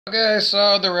Okay,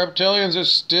 so the reptilians are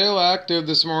still active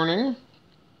this morning.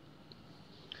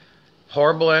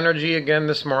 Horrible energy again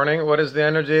this morning. What is the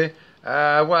energy?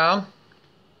 Well,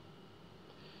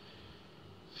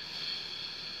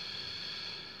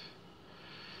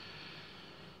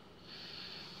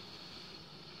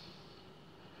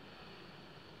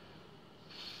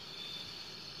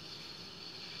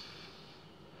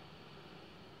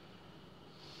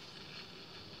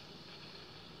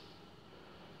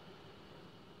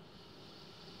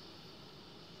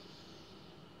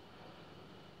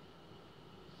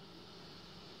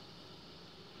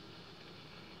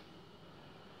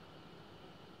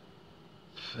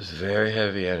 it's very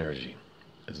heavy energy.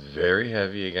 It's very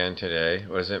heavy again today.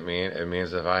 What does it mean? It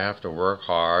means if I have to work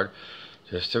hard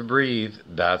just to breathe,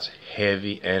 that's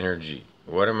heavy energy.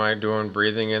 What am I doing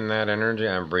breathing in that energy?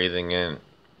 I'm breathing in.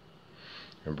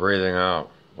 I'm breathing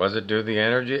out. What does it do to the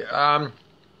energy?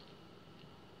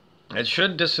 It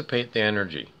should dissipate the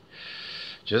energy.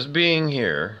 Just being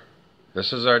here,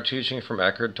 this is our teaching from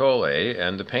Eckhart Tolle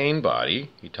and the pain body.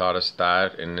 He taught us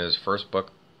that in his first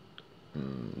book,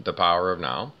 The Power of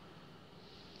Now.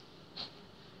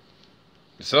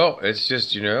 So it's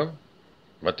just,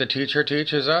 what the teacher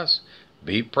teaches us.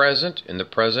 Be present in the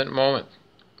present moment.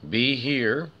 Be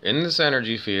here in this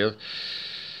energy field.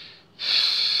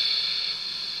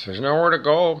 There's nowhere to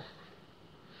go.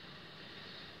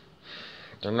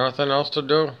 There's nothing else to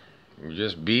do. You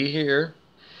just be here.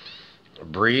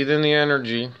 Breathe in the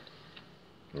energy.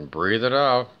 And breathe it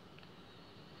out.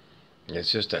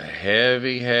 It's just a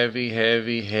heavy, heavy,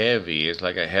 heavy, heavy. It's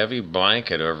like a heavy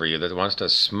blanket over you that wants to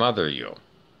smother you.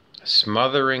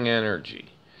 Smothering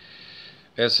energy.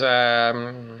 It's how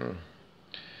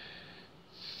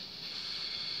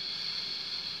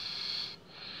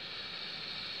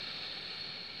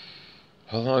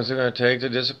long is it going to take to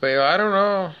dissipate? I don't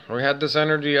know. We had this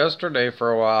energy yesterday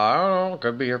for a while. I don't know. It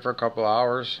could be here for a couple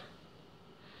hours.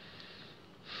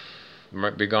 It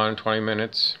might be gone in 20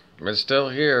 minutes. It's still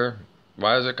here.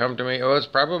 Why does it come to me? Oh, it's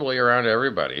probably around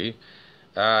everybody.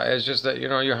 It's just that, you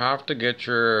have to get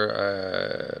you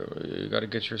got to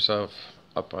get yourself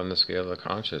up on the scale of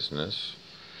consciousness.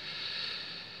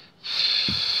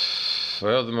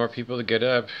 Well, the more people that get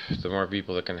up, the more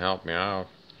people that can help me out.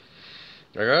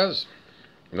 Because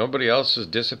nobody else is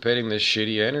dissipating this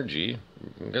shitty energy,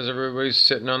 because everybody's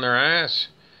sitting on their ass.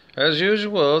 As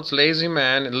usual, it's lazy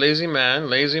man, lazy man,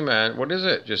 lazy man. What is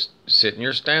it? Just sit in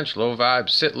your stance, low vibe,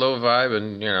 sit low vibe,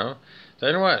 and,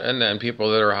 then what? And then people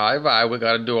that are high vibe, we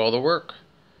got to do all the work.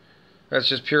 That's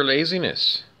just pure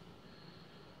laziness.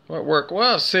 What work?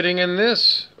 Well, sitting in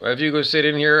this. If you go sit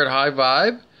in here at high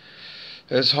vibe,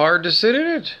 it's hard to sit in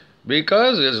it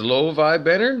because it's low vibe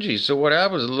energy. So what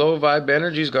happens? Low vibe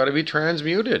energy's got to be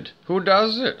transmuted. Who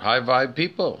does it? High vibe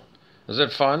people. Is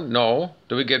it fun? No.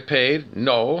 Do we get paid?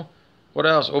 No. What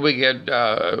else? Oh, we get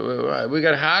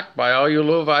hacked by all you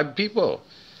low vibe people.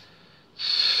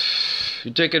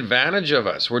 You take advantage of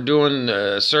us. We're doing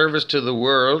service to the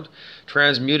world,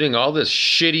 transmuting all this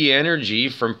shitty energy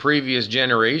from previous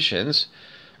generations.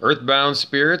 Earthbound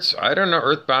spirits, I don't know,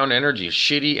 earthbound energy,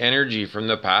 shitty energy from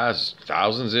the past,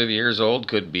 thousands of years old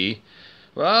could be.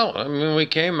 Well, we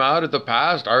came out of the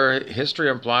past. Our history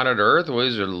on planet Earth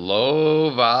was low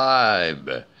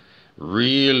vibe.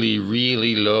 Really,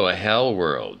 really low, a hell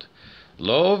world.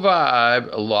 Low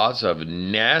vibe, lots of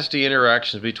nasty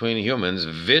interactions between humans,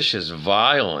 vicious,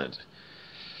 violent,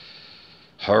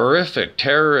 horrific,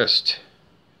 terrorist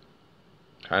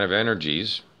kind of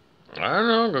energies. I don't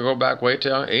know, go back way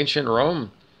to ancient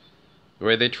Rome. The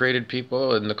way they treated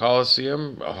people in the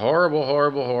Colosseum, horrible,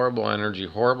 horrible, horrible energy,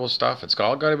 horrible stuff. It's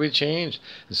all got to be changed.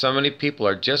 And so many people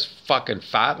are just fucking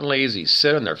fat and lazy,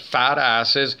 sit on their fat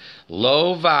asses,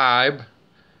 low vibe,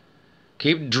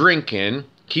 keep drinking,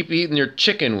 keep eating your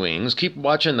chicken wings, keep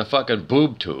watching the fucking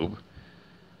boob tube.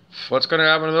 What's going to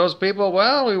happen to those people?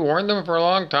 Well, we warned them for a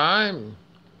long time.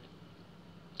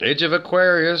 Age of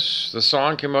Aquarius, the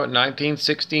song came out in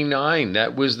 1969.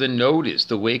 That was the notice,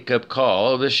 the wake-up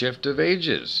call of the shift of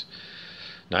ages.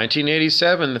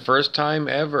 1987, the first time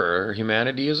ever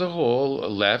humanity as a whole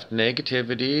left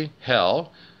negativity,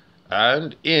 hell,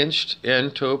 and inched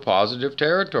into positive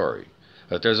territory.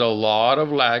 But there's a lot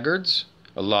of laggards,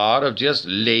 a lot of just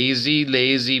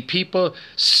lazy people,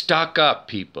 stuck up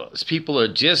people. People are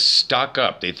just stuck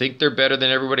up. They think they're better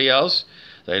than everybody else.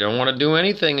 They don't want to do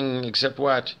anything except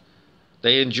what?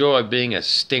 They enjoy being a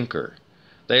stinker.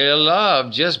 They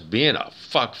love just being a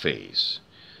fuckface.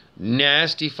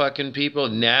 Nasty fucking people,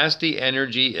 nasty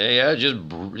energy, yeah,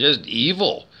 just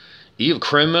evil. Evil,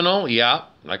 criminal, yeah.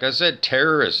 Like I said,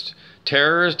 terrorist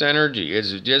energy.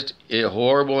 It's just a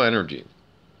horrible energy.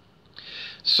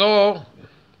 So,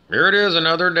 here it is,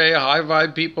 another day, high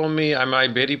vibe people, me, I my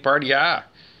bitty party, yeah.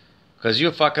 Because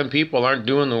you fucking people aren't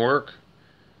doing the work.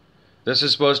 This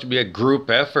is supposed to be a group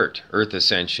effort, Earth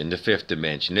Ascension, the fifth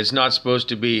dimension. It's not supposed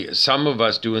to be some of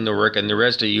us doing the work and the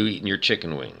rest of you eating your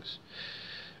chicken wings.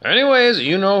 Anyways,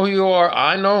 you know who you are,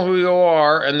 I know who you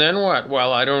are, and then what?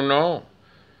 Well, I don't know.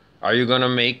 Are you going to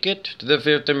make it to the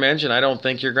fifth dimension? I don't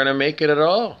think you're going to make it at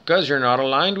all, because you're not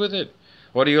aligned with it.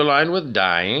 What are you aligned with?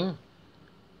 Dying.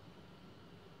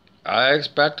 I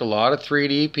expect a lot of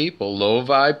 3D people, low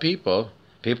vibe people,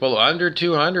 people under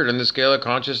 200 in the scale of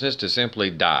consciousness to simply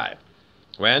die.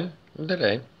 When?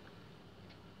 Today.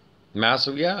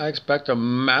 Massive, yeah, I expect a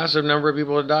massive number of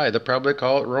people to die. They'll probably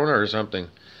call it Rona or something.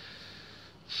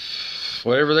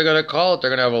 Whatever they're going to call it,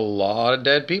 they're going to have a lot of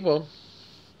dead people.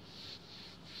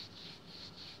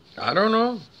 I don't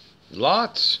know.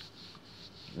 Lots.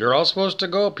 They're all supposed to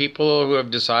go. People who have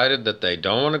decided that they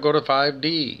don't want to go to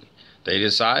 5D. They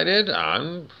decided,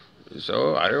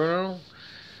 so I don't know.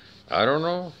 I don't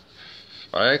know.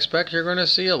 I expect you're going to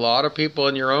see a lot of people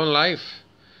in your own life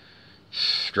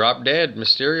drop dead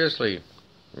mysteriously.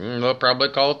 They'll probably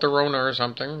call it the Rona or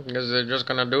something, because they're just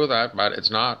going to do that, but it's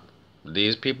not.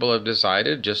 These people have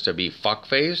decided just to be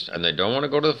fuck-faced, and they don't want to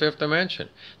go to the fifth dimension.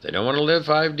 They don't want to live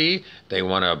 5D. They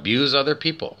want to abuse other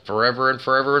people forever and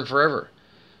forever and forever.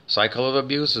 Cycle of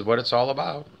abuse is what it's all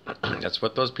about. That's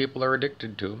what those people are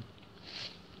addicted to.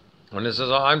 And this is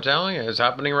all I'm telling you. It's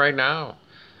happening right now.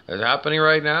 It's happening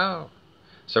right now.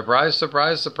 Surprise,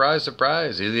 surprise, surprise,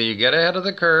 surprise. Either you get ahead of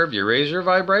the curve, you raise your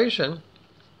vibration,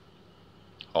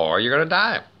 or you're going to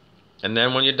die. And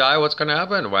then when you die, what's going to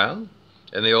happen? Well,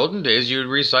 in the olden days, you'd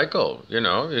recycle. You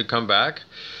know, you'd come back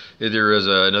either as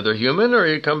another human, or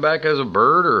you'd come back as a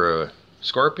bird or a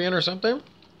scorpion or something.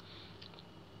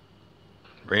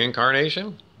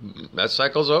 Reincarnation. That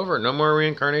cycle's over. No more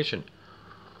reincarnation.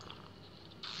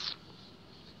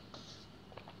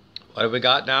 What have we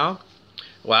got now?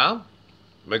 Well,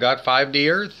 we got 5D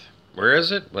Earth. Where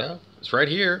is it? Well, it's right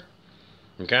here.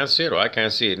 You can't see it. Well, I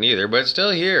can't see it neither, but it's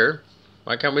still here.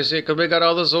 Why can't we see it? Because we got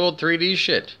all this old 3D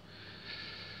shit.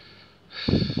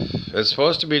 It's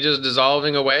supposed to be just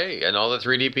dissolving away, and all the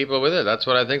 3D people with it. That's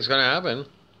what I think is going to happen.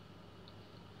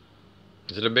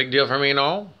 Is it a big deal for me?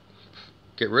 No.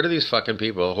 Get rid of these fucking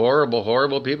people. Horrible,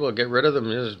 horrible people. Get rid of them.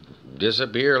 Just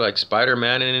disappear like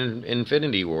Spider-Man in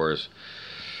Infinity Wars.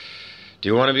 Do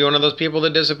you want to be one of those people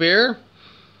that disappear?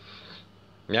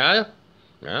 Yeah?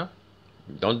 Yeah.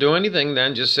 Don't do anything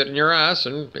then. Just sit in your ass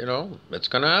and, you know, it's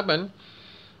going to happen.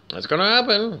 It's going to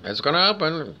happen. It's going to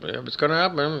happen. It's going to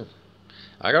happen.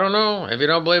 I don't know. If you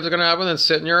don't believe it's going to happen, then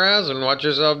sit in your ass and watch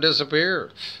yourself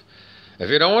disappear. If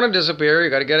you don't want to disappear,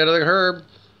 you got to get out of the herb.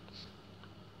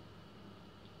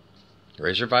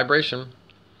 Raise your vibration.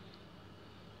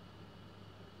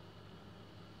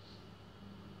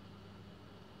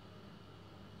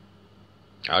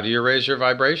 How do you raise your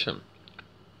vibration?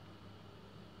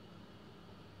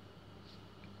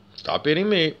 Stop eating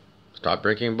meat. Stop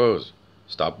drinking booze.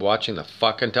 Stop watching the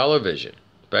fucking television.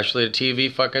 Especially the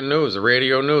TV fucking news, the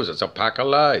radio news. It's a pack of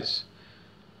lies.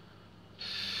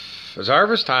 It's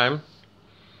harvest time.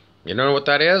 You know what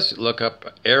that is? Look up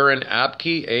Aaron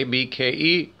Abke,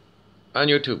 A-B-K-E, on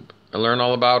YouTube and learn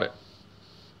all about it.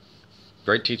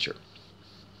 Great teacher.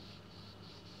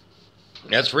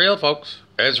 It's real, folks.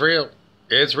 It's real.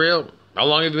 It's real. How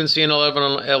long have you been seeing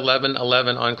 11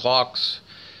 on clocks?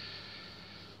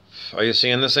 Are you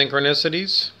seeing the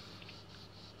synchronicities?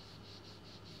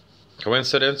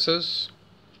 Coincidences?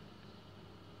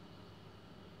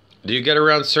 Do you get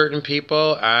around certain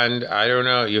people and, I don't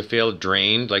know, you feel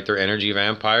drained, like they're energy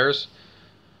vampires?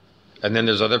 And then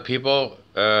there's other people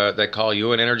that call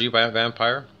you an energy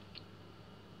vampire?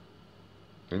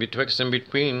 In betwixt and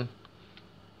between.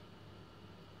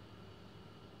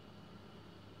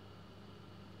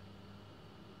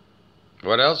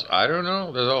 What else? I don't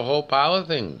know. There's a whole pile of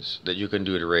things that you can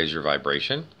do to raise your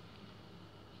vibration.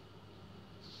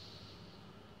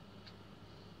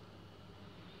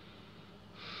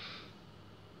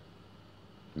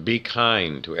 Be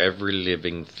kind to every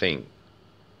living thing.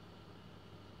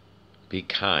 Be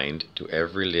kind to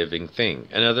every living thing.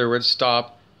 In other words,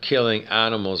 stop killing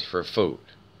animals for food.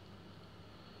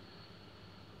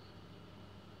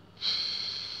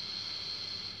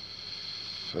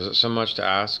 Is it so much to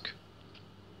ask?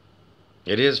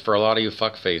 It is for a lot of you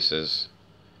fuckfaces.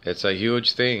 It's a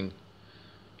huge thing.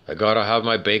 I gotta have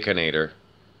my Baconator.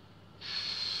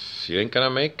 You ain't gonna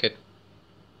make it.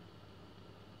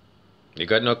 You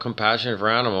got no compassion for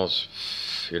animals.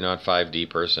 You're not 5D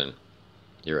person.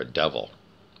 You're a devil.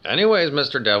 Anyways,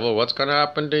 Mr. Devil, what's gonna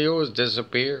happen to you is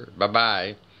disappear.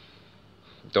 Bye-bye.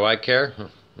 Do I care?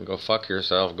 Go fuck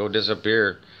yourself. Go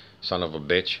disappear, son of a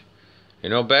bitch. You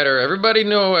know better. Everybody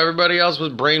knew. Everybody else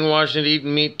was brainwashed into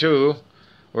eating meat too.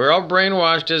 We're all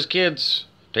brainwashed as kids.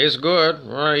 Tastes good.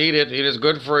 Well, eat it. Eat it's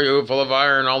good for you. Full of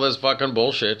iron. All this fucking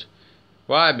bullshit.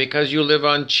 Why? Because you live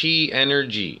on chi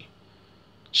energy.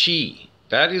 Chi.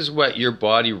 That is what your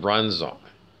body runs on.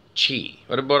 Chi.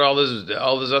 What about all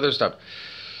this other stuff?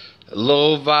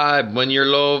 Low vibe. When you're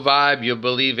low vibe, you'll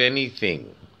believe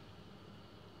anything.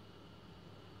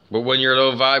 But when you're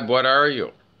low vibe, what are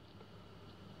you?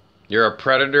 You're a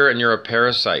predator and you're a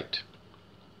parasite.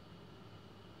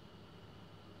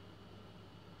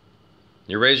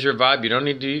 You raise your vibe, you don't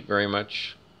need to eat very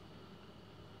much.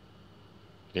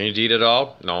 You need to eat at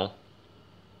all? No.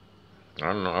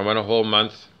 I don't know. I went a whole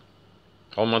month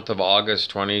of August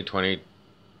 2020.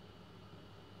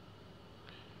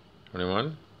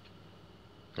 21?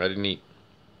 I didn't eat.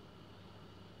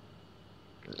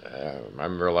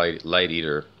 I'm a light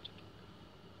eater.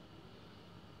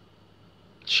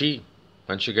 Chi.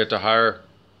 Once you get to higher,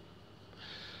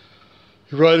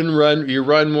 you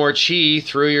run more chi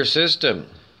through your system.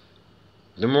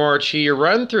 The more chi you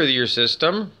run through your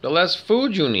system, the less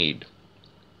food you need.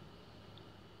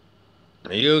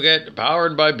 You get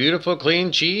powered by beautiful,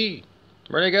 clean chi.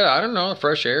 Where do you get it? I don't know,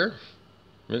 fresh air.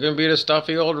 You can beat a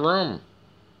stuffy old room.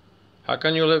 How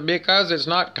can you live? Because it's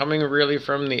not coming really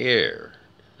from the air.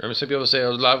 Some people say,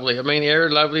 oh, lovely. I mean, air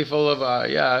lovely, full of,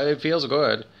 yeah, it feels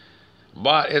good.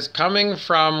 But it's coming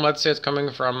from, let's say it's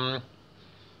coming from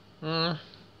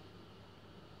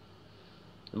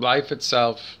life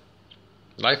itself.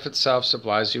 Life itself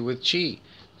supplies you with chi.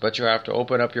 But you have to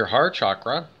open up your heart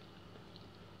chakra.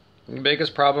 The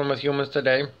biggest problem with humans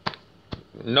today,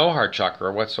 no heart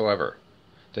chakra whatsoever.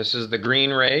 This is the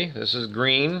green ray. This is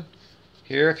green.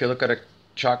 Here, if you look at a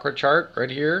chakra chart right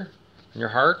here in your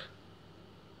heart,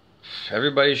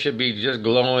 everybody should be just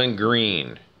glowing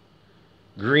green.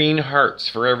 Green hearts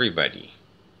for everybody.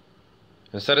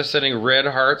 Instead of sending red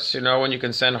hearts, you know, when you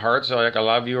can send hearts like I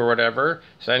love you or whatever,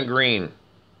 send green.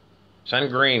 Send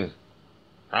green.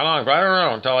 How long? I don't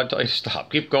know until I tell you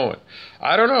stop. Keep going.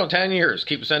 I don't know. 10 years.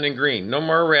 Keep sending green. No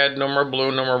more red, no more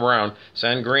blue, no more brown.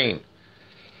 Send green.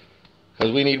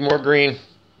 Because we need more green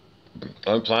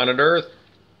on planet Earth.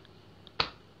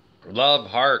 Love,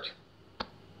 heart.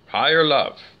 Higher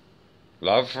love.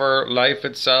 Love for life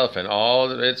itself and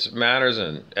all its matters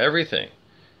and everything.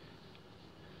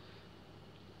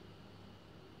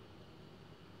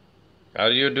 How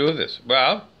do you do this?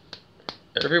 Well,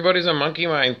 everybody's a monkey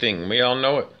mind thing. We all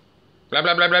know it. Blah,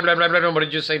 blah, blah, blah, blah, blah, blah. Nobody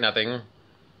just say nothing.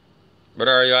 What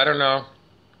are you? I don't know.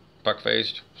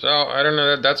 Fuck-faced. So, I don't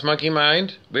know. That's monkey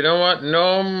mind. We don't want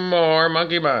no more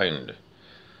monkey mind.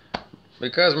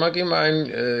 Because monkey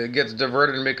mind gets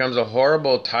diverted and becomes a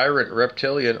horrible tyrant,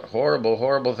 reptilian, horrible,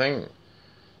 horrible thing.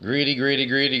 Greedy, greedy,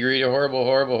 greedy, greedy, horrible,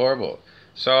 horrible, horrible.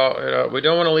 So, we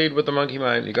don't want to lead with the monkey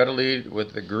mind. You got to lead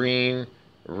with the green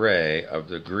ray of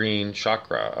the green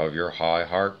chakra of your high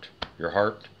heart, your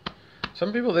heart.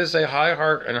 Some people, they say high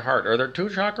heart and heart. Are there two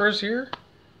chakras here?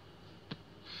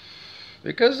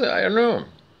 Because, I don't know.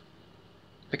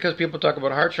 Because people talk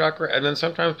about heart chakra, and then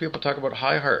sometimes people talk about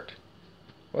high heart.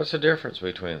 What's the difference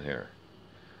between here?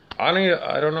 I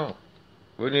don't know.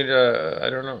 We need I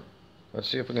don't know. Let's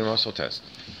see if we can muscle test.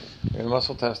 We're going to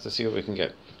muscle test to see what we can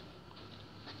get.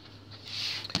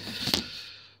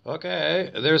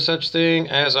 Okay, there's such thing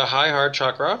as a high heart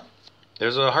chakra.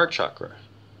 There's a heart chakra.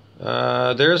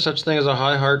 There's such thing as a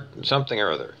high heart something or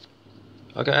other.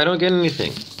 Okay, I don't get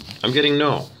anything. I'm getting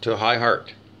no to a high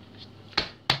heart.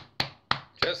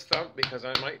 Just thump because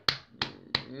I might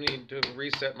need to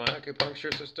reset my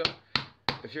acupuncture system.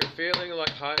 If you're feeling like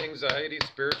high anxiety,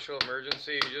 spiritual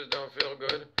emergency, you just don't feel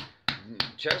good,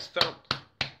 chest thump.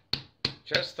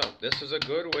 Chest thump. This is a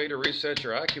good way to reset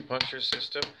your acupuncture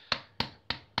system.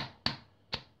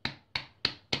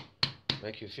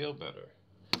 Make you feel better.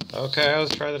 Okay,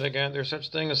 let's try that again. There's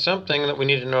such thing as something that we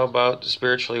need to know about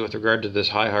spiritually with regard to this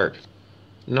high heart.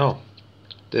 No.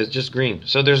 There's just green.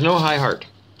 So there's no high heart.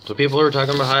 So people who are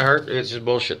talking about high heart, it's just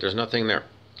bullshit. There's nothing there.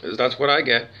 That's what I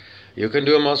get. You can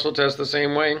do a muscle test the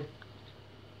same way.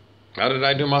 How did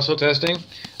I do muscle testing?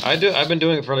 I've been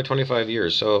doing it for like 25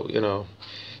 years. So, you know,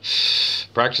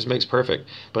 practice makes perfect.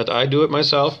 But I do it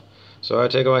myself. So I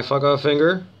take my fuck off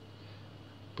finger,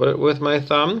 put it with my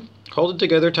thumb, hold it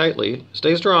together tightly,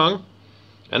 stay strong,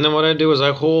 and then what I do is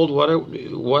I hold what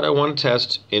I want to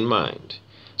test in mind.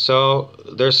 So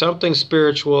there's something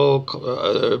spiritual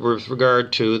with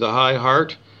regard to the high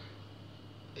heart.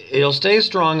 It'll stay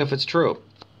strong if it's true.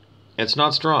 It's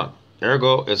not strong.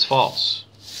 Ergo, it's false.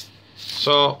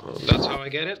 So that's how I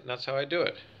get it. That's how I do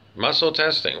it. Muscle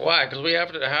testing. Why? Because we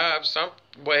have to have some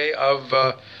way of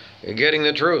getting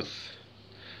the truth.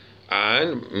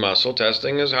 And muscle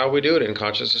testing is how we do it in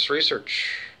consciousness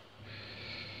research.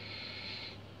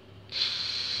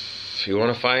 If you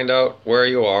want to find out where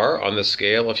you are on the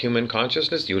scale of human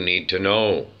consciousness, you need to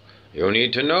know. You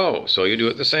need to know. So you do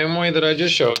it the same way that I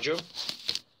just showed you.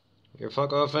 Your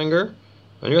fuck off finger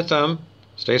and your thumb.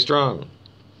 Stay strong.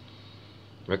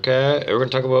 Okay, we're going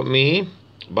to talk about me.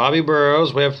 Bobby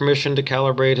Burrows, we have permission to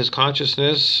calibrate his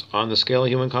consciousness on the scale of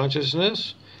human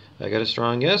consciousness. I got a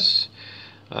strong yes.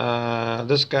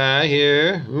 This guy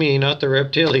here, me, not the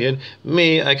reptilian,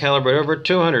 me, I calibrate over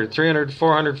 200, 300,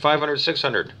 400, 500,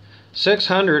 600.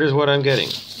 600 is what I'm getting.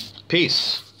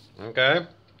 Peace. Okay?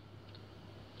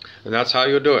 And that's how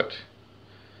you do it.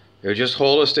 You just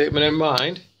hold a statement in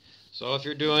mind. So if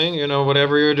you're doing,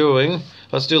 whatever you're doing,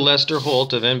 let's do Lester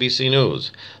Holt of NBC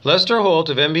News. Lester Holt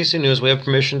of NBC News, we have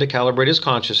permission to calibrate his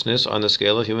consciousness on the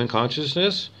scale of human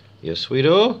consciousness. Yes, we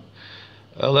do.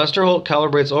 Lester Holt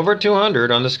calibrates over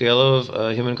 200 on the scale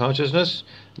of human consciousness.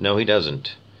 No, he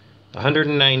doesn't.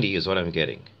 190 is what I'm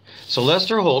getting. So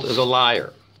Lester Holt is a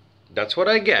liar. That's what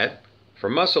I get for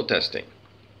muscle testing.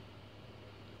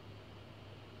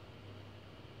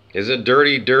 He's a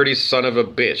dirty, dirty son of a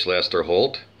bitch, Lester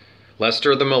Holt.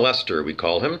 Lester the molester, we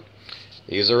call him.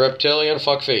 He's a reptilian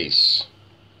fuckface.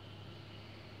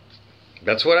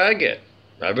 That's what I get.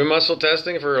 I've been muscle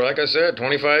testing for, like I said,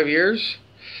 25 years.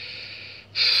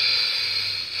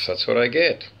 That's what I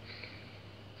get.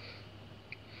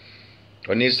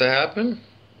 What needs to happen?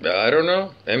 I don't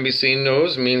know. NBC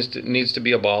News needs to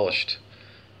be abolished.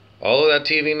 All of that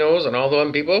TV news and all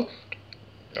them people,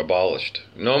 abolished.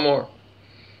 No more.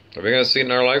 Are we going to see it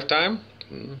in our lifetime?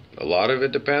 A lot of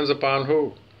it depends upon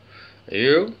who.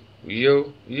 You.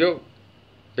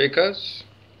 Because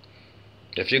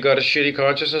if you got a shitty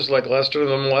consciousness like Lester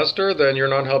the molester, then you're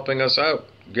not helping us out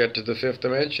get to the fifth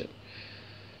dimension.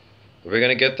 Are we going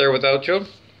to get there without you?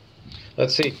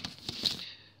 Let's see.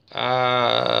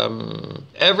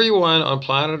 Everyone on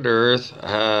planet Earth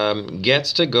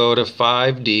gets to go to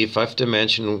 5D, fifth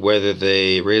dimension, whether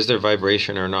they raise their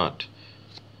vibration or not.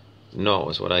 No,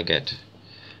 is what I get.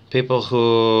 People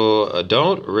who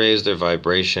don't raise their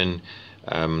vibration,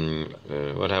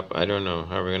 what happened? I don't know.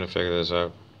 How are we going to figure this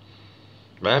out?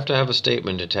 I have to have a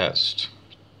statement to test.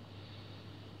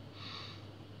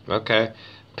 Okay.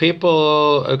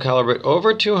 People who calibrate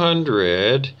over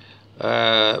 200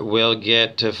 will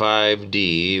get to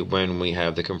 5D when we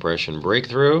have the compression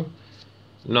breakthrough.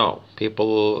 No.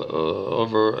 People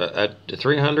over at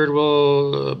 300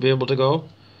 will be able to go.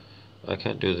 I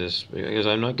can't do this because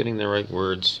I'm not getting the right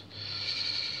words.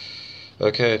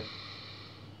 Okay.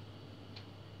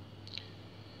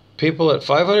 People at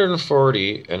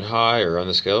 540 and higher on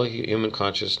the scale of human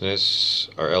consciousness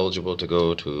are eligible to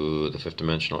go to the fifth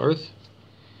dimensional Earth.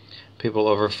 People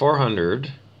over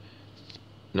 400,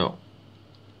 no.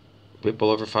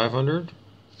 People over 500,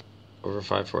 over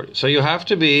 540. So you have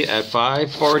to be at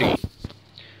 540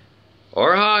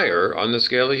 or higher on the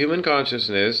scale of human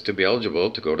consciousness to be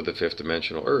eligible to go to the fifth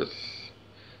dimensional Earth.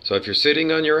 So if you're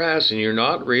sitting on your ass and you're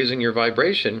not raising your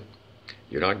vibration,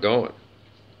 you're not going.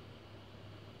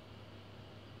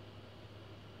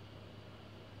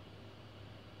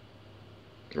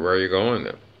 Where are you going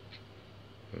then?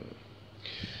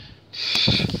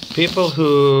 People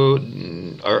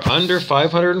who are under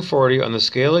 540 on the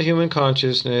scale of human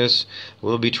consciousness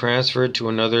will be transferred to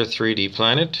another 3D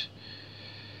planet.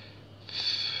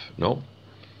 Nope.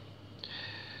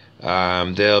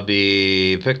 They'll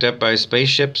be picked up by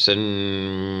spaceships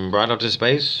and brought out to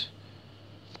space.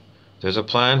 There's a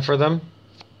plan for them.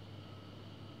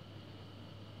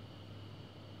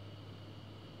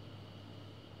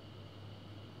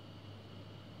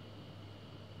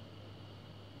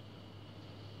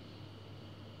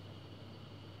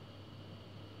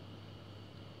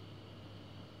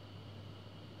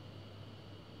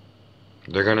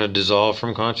 They're going to dissolve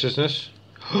from consciousness.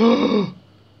 You're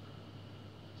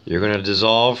going to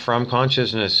dissolve from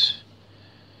consciousness.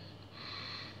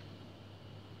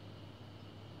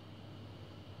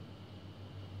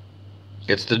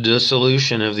 It's the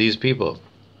dissolution of these people.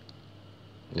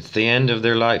 It's the end of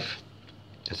their life.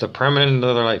 It's a permanent end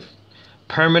of their life.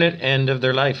 Permanent end of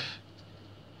their life.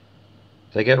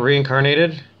 They get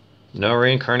reincarnated. No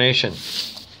reincarnation.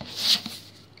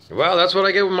 Well, that's what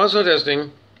I get with muscle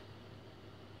testing.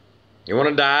 You want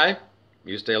to die?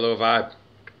 You stay low vibe.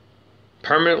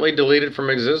 Permanently deleted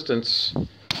from existence.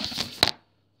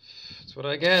 That's what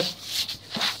I get.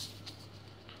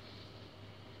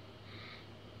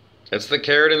 It's the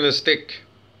carrot and the stick.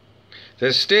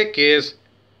 The stick is,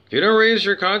 if you don't raise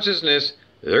your consciousness,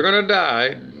 They're going to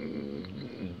die,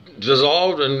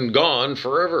 dissolved and gone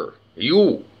forever.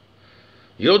 You'll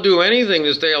do anything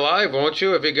to stay alive, won't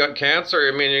you? If you got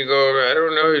cancer, I mean, you go, I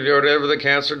don't know, you do whatever the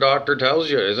cancer doctor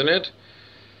tells you, isn't it?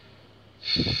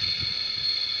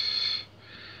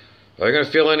 Are you going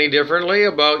to feel any differently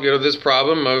about, this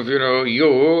problem of,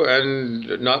 you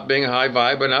and not being high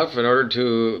vibe enough in order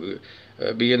to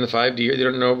be in the 5D? You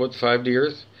don't know about the 5D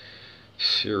Earth?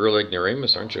 You're a real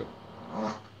ignoramus, aren't you?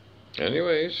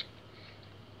 Anyways.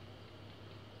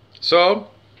 So,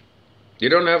 you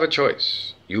don't have a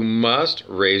choice. You must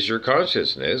raise your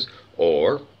consciousness,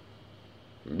 or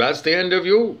that's the end of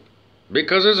you.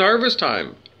 Because it's harvest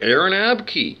time. Aaron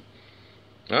Abke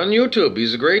on YouTube.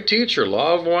 He's a great teacher.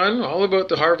 Law of One, all about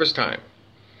the harvest time.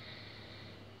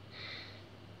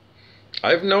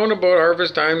 I've known about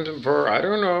harvest time for, I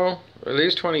don't know, at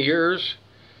least 20 years.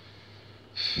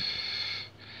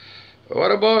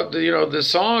 What about, the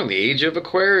song, The Age of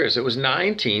Aquarius? It was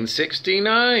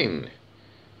 1969.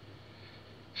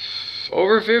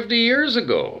 Over 50 years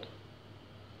ago.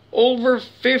 Over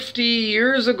 50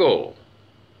 years ago.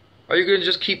 Are you going to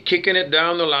just keep kicking it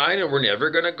down the line and we're never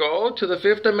going to go to the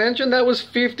fifth dimension? That was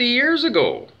 50 years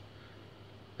ago.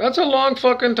 That's a long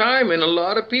fucking time, and a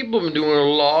lot of people have been doing a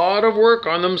lot of work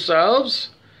on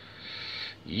themselves.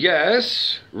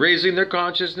 Yes. Raising their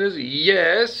consciousness.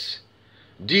 Yes.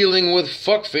 Dealing with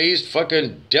fuck-faced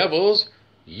fucking devils.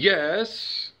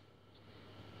 Yes.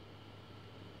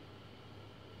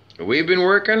 We've been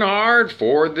working hard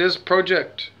for this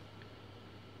project.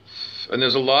 And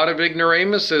there's a lot of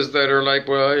ignoramuses that are like,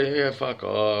 well, yeah, fuck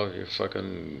off, you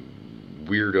fucking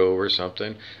weirdo or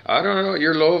something. I don't know,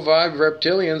 you're low vibe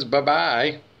reptilians,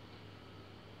 bye-bye.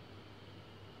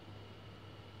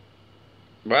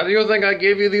 Why do you think I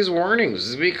gave you these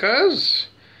warnings? It's because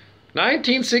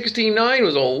 1969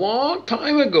 was a long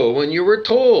time ago when you were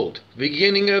told,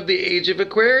 beginning of the Age of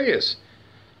Aquarius.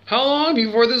 How long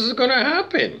before this is going to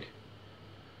happen?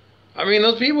 I mean,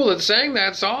 those people that sang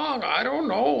that song, I don't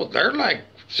know. They're like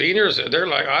seniors. They're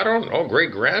like, I don't know,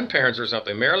 great-grandparents or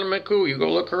something. Marilyn McCoo, you go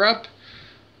look her up.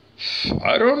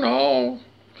 I don't know.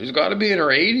 She's got to be in her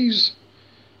 80s.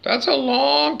 That's a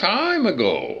long time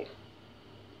ago.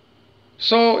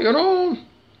 So,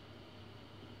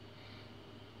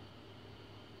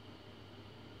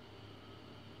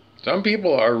 some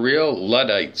people are real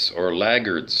Luddites or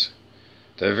laggards.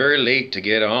 They're very late to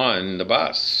get on the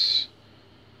bus.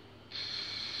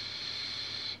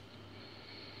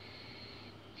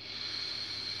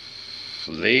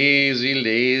 Lazy,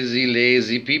 lazy,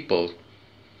 lazy people.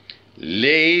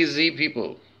 Lazy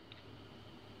people.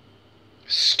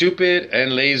 Stupid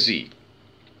and lazy.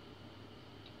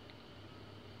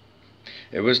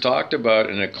 It was talked about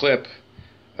in a clip,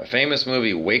 a famous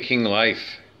movie, Waking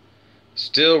Life.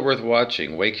 Still worth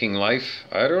watching. Waking Life,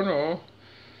 I don't know,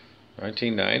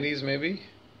 1990s maybe?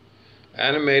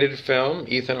 Animated film,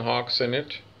 Ethan Hawke's in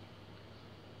it.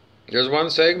 There's one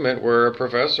segment where a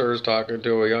professor is talking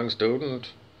to a young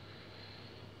student.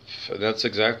 That's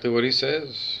exactly what he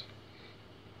says.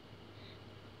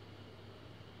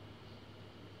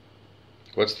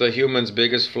 What's the human's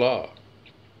biggest flaw?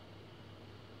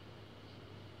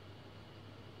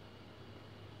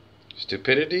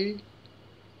 Stupidity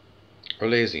or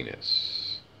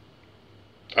laziness?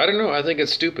 I don't know. I think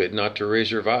it's stupid not to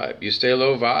raise your vibe. You stay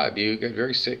low vibe, you get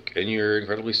very sick, and you're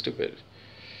incredibly stupid.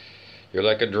 You're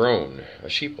like a drone, a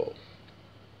sheeple.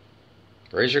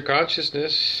 Raise your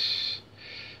consciousness.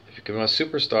 If you become a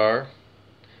superstar,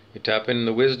 you tap into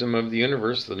the wisdom of the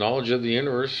universe, the knowledge of the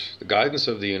universe, the guidance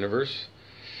of the universe.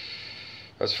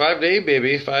 That's 5D,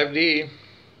 baby, 5D.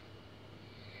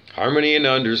 Harmony and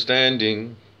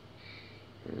understanding.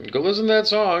 Go listen to that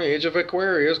song, Age of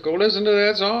Aquarius. Go listen to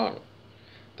that song.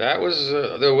 That was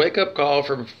the wake-up call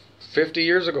from 50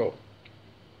 years ago.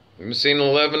 We've seen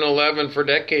 11:11 for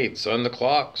decades on the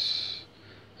clocks.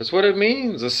 That's what it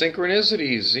means, the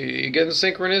synchronicities. You get in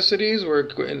synchronicities where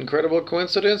incredible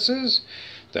coincidences,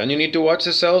 then you need to watch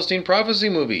the Celestine Prophecy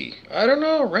movie. I don't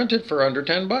know, rent it for under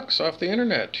 $10 off the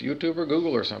internet, YouTube or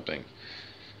Google or something.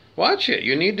 Watch it.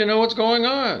 You need to know what's going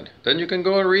on. Then you can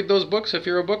go and read those books if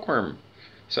you're a bookworm.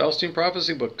 Celestine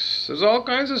Prophecy books. There's all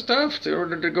kinds of stuff in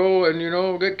order to go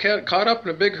and, get caught up in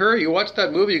a big hurry. You watch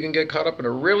that movie, you can get caught up in a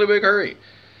really big hurry.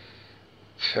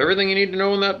 Everything you need to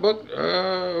know in that book,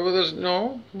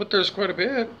 but there's quite a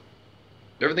bit.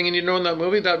 Everything you need to know in that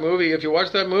movie, if you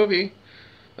watch that movie,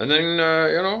 and then,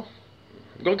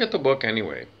 go get the book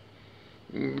anyway.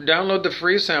 Download the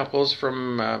free samples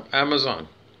from Amazon.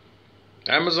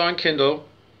 Amazon Kindle.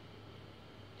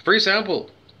 Free sample.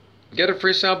 Get a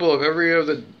free sample of every of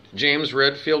the James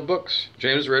Redfield books.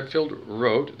 James Redfield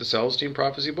wrote the Celestine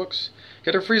Prophecy books.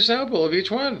 Get a free sample of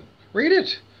each one. Read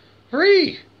it.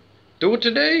 Free. Do it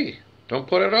today. Don't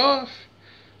put it off.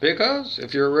 Because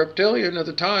if you're a reptilian at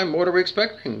the time, what are we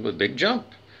expecting? A big jump.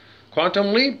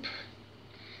 Quantum Leap.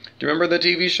 Do you remember the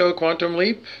TV show Quantum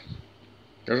Leap?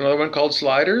 There's another one called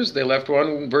Sliders. They left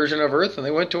one version of Earth and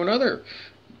they went to another.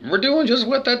 We're doing just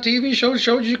what that TV show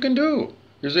showed you can do.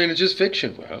 You're saying it's just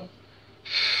fiction. Well,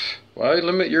 why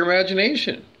limit your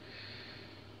imagination?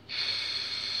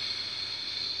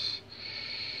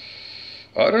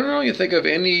 I don't know. You think of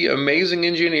any amazing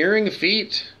engineering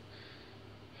feat.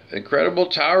 Incredible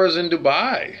towers in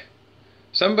Dubai.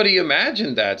 Somebody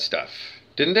imagined that stuff,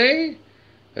 didn't they?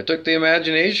 They took the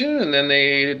imagination and then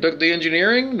they took the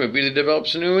engineering. Maybe they developed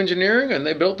some new engineering and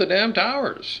they built the damn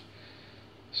towers.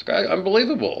 It's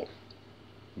unbelievable.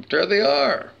 But there they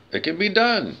are. It can be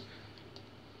done.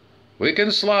 We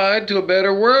can slide to a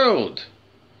better world.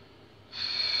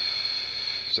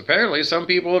 So apparently some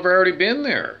people have already been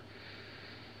there.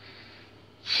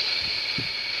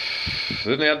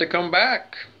 Then they had to come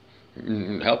back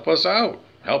and help us out.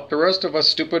 Help the rest of us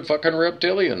stupid fucking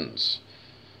reptilians.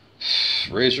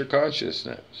 Raise your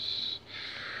consciousness.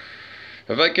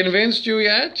 Have I convinced you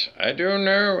yet? I don't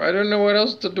know. I don't know what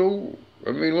else to do.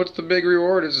 I mean, what's the big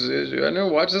reward? I know,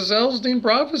 watch the Celestine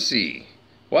Prophecy.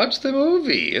 Watch the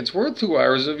movie. It's worth 2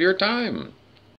 hours of your time.